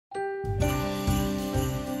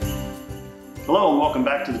Hello and welcome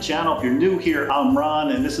back to the channel. If you're new here, I'm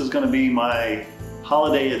Ron, and this is going to be my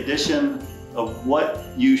holiday edition of what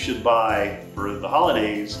you should buy for the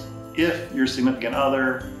holidays if your significant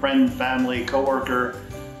other, friend, family, coworker,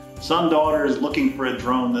 son, daughter is looking for a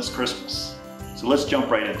drone this Christmas. So let's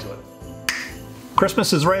jump right into it.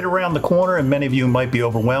 Christmas is right around the corner, and many of you might be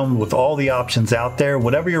overwhelmed with all the options out there.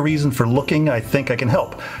 Whatever your reason for looking, I think I can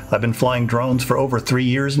help. I've been flying drones for over 3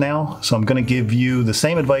 years now, so I'm going to give you the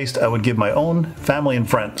same advice I would give my own family and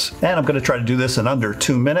friends. And I'm going to try to do this in under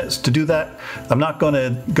 2 minutes. To do that, I'm not going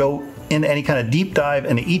to go in any kind of deep dive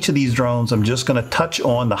into each of these drones. I'm just going to touch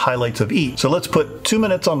on the highlights of each. So let's put 2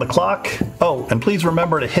 minutes on the clock. Oh, and please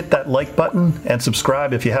remember to hit that like button and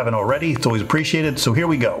subscribe if you haven't already. It's always appreciated. So here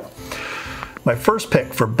we go. My first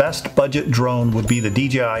pick for best budget drone would be the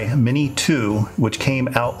DJI Mini 2, which came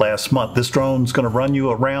out last month. This drone's going to run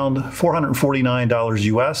you around $449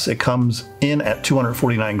 US. It comes in at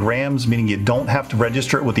 249 grams, meaning you don't have to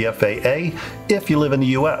register it with the FAA if you live in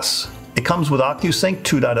the US. It comes with OcuSync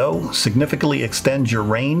 2.0, significantly extends your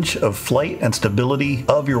range of flight and stability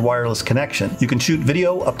of your wireless connection. You can shoot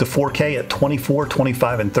video up to 4K at 24,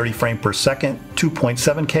 25, and 30 frames per second,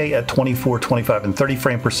 2.7K at 24, 25, and 30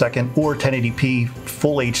 frames per second, or 1080p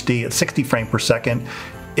Full HD at 60 frames per second.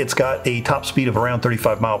 It's got a top speed of around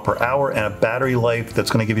 35 miles per hour and a battery life that's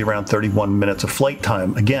going to give you around 31 minutes of flight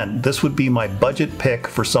time. Again, this would be my budget pick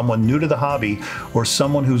for someone new to the hobby or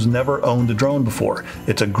someone who's never owned a drone before.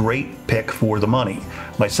 It's a great pick for the money.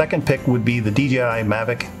 My second pick would be the DJI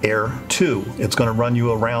Mavic Air 2. It's going to run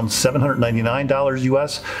you around $799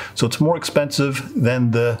 US, so it's more expensive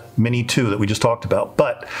than the Mini 2 that we just talked about.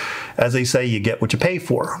 But as they say, you get what you pay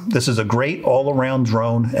for. This is a great all-around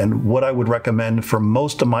drone and what I would recommend for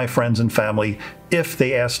most of my friends and family if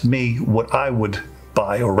they asked me what I would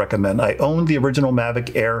buy or recommend. I owned the original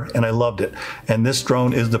Mavic Air and I loved it. And this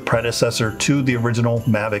drone is the predecessor to the original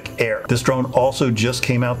Mavic Air. This drone also just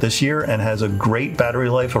came out this year and has a great battery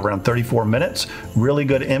life around 34 minutes, really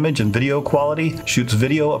good image and video quality, shoots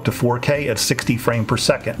video up to 4K at 60 frames per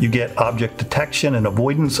second. You get object detection and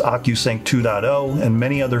avoidance, OcuSync 2.0, and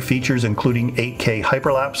many other features including 8K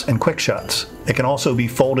hyperlapse and quick shots. It can also be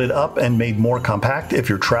folded up and made more compact if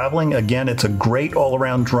you're traveling. Again, it's a great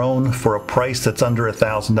all-around drone for a price that's under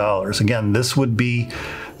 $1,000. Again, this would be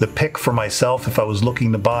the pick for myself if I was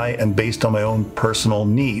looking to buy and based on my own personal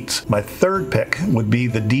needs. My third pick would be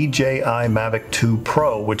the DJI Mavic 2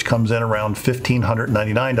 Pro, which comes in around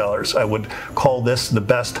 $1,599. I would call this the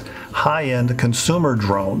best high-end consumer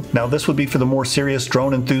drone. Now, this would be for the more serious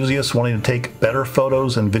drone enthusiasts wanting to take better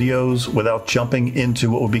photos and videos without jumping into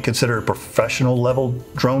what would be considered professional level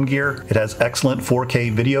drone gear. It has excellent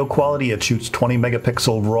 4K video quality. It shoots 20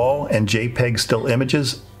 megapixel RAW and JPEG still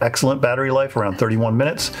images. Excellent battery life, around 31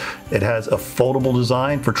 minutes. It has a foldable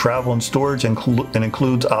design for travel and storage and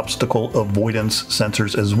includes obstacle avoidance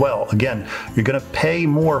sensors as well. Again, you're going to pay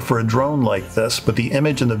more for a drone like this, but the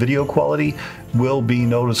image and the video quality will be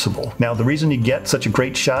noticeable. Now, the reason you get such a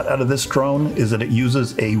great shot out of this drone is that it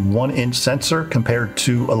uses a 1-inch sensor compared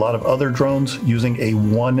to a lot of other drones using a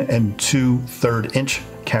 1 2/3 inch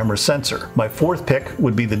camera sensor. My fourth pick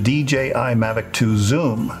would be the DJI Mavic 2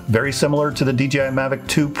 Zoom. Very similar to the DJI Mavic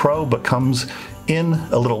 2 Pro, but comes in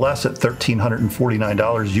a little less at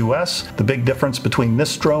 $1,349 US. The big difference between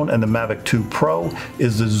this drone and the Mavic 2 Pro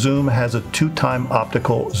is the Zoom has a 2-time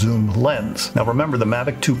optical zoom lens. Now remember, the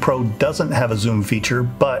Mavic 2 Pro doesn't have a zoom feature,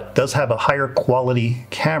 but does have a higher quality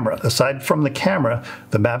camera. Aside from the camera,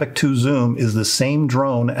 the Mavic 2 Zoom is the same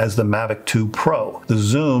drone as the Mavic 2 Pro. The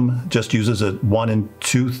Zoom just uses a 1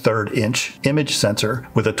 2/3 inch image sensor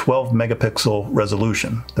with a 12 megapixel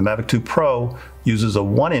resolution. The Mavic 2 Pro uses a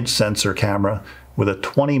 1-inch sensor camera with a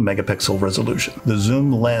 20 megapixel resolution. The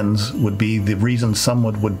zoom lens would be the reason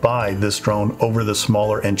someone would buy this drone over the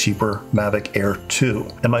smaller and cheaper Mavic Air 2.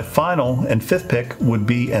 And my final and fifth pick would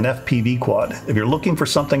be an FPV Quad. If you're looking for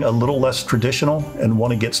something a little less traditional and want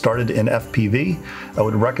to get started in FPV, I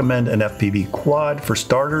would recommend an FPV Quad. For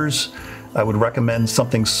starters, I would recommend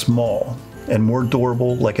something small and more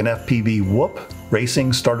durable like an FPV Whoop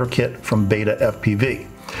Racing Starter Kit from Beta FPV.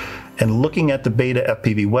 And looking at the Beta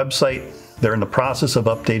FPV website, they're in the process of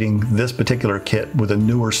updating this particular kit with a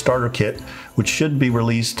newer starter kit, which should be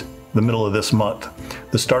released the middle of this month.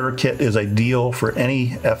 The starter kit is ideal for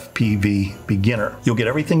any FPV beginner. You'll get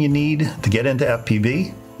everything you need to get into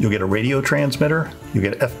FPV. You'll get a radio transmitter, you'll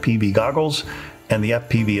get FPV goggles, and the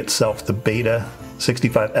FPV itself, the Beta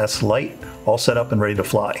 65S Lite, all set up and ready to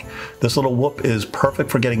fly. This little whoop is perfect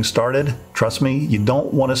for getting started. Trust me, you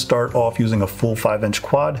don't want to start off using a full 5-inch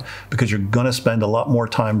quad because you're going to spend a lot more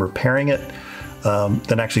time repairing it.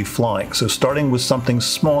 than actually flying. So starting with something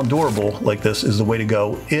small and durable like this is the way to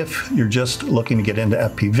go if you're just looking to get into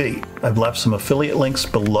FPV. I've left some affiliate links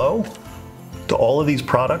below to all of these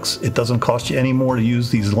products. It doesn't cost you any more to use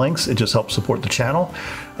these links. It just helps support the channel.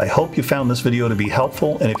 I hope you found this video to be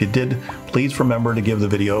helpful, and if you did, please remember to give the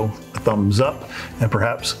video a thumbs up and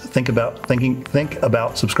perhaps think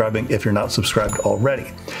about subscribing if you're not subscribed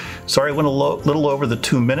already. Sorry I went a little over the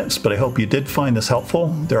 2 minutes, but I hope you did find this helpful.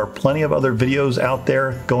 There are plenty of other videos out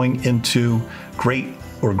there going into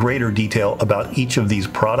greater detail about each of these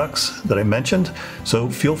products that I mentioned, so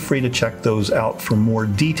feel free to check those out for more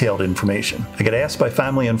detailed information. I get asked by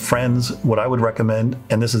family and friends what I would recommend,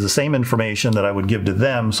 and this is the same information that I would give to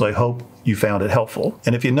them, so I hope you found it helpful.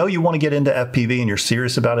 And if you know you want to get into FPV and you're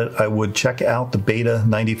serious about it, I would check out the Beta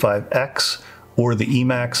 95X or the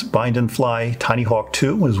Emax Bind and Fly Tiny Hawk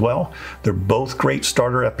 2 as well. They're both great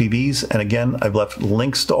starter FPVs, and again, I've left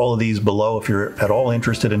links to all of these below if you're at all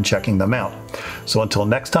interested in checking them out. So until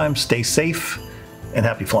next time, stay safe and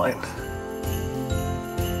happy flying.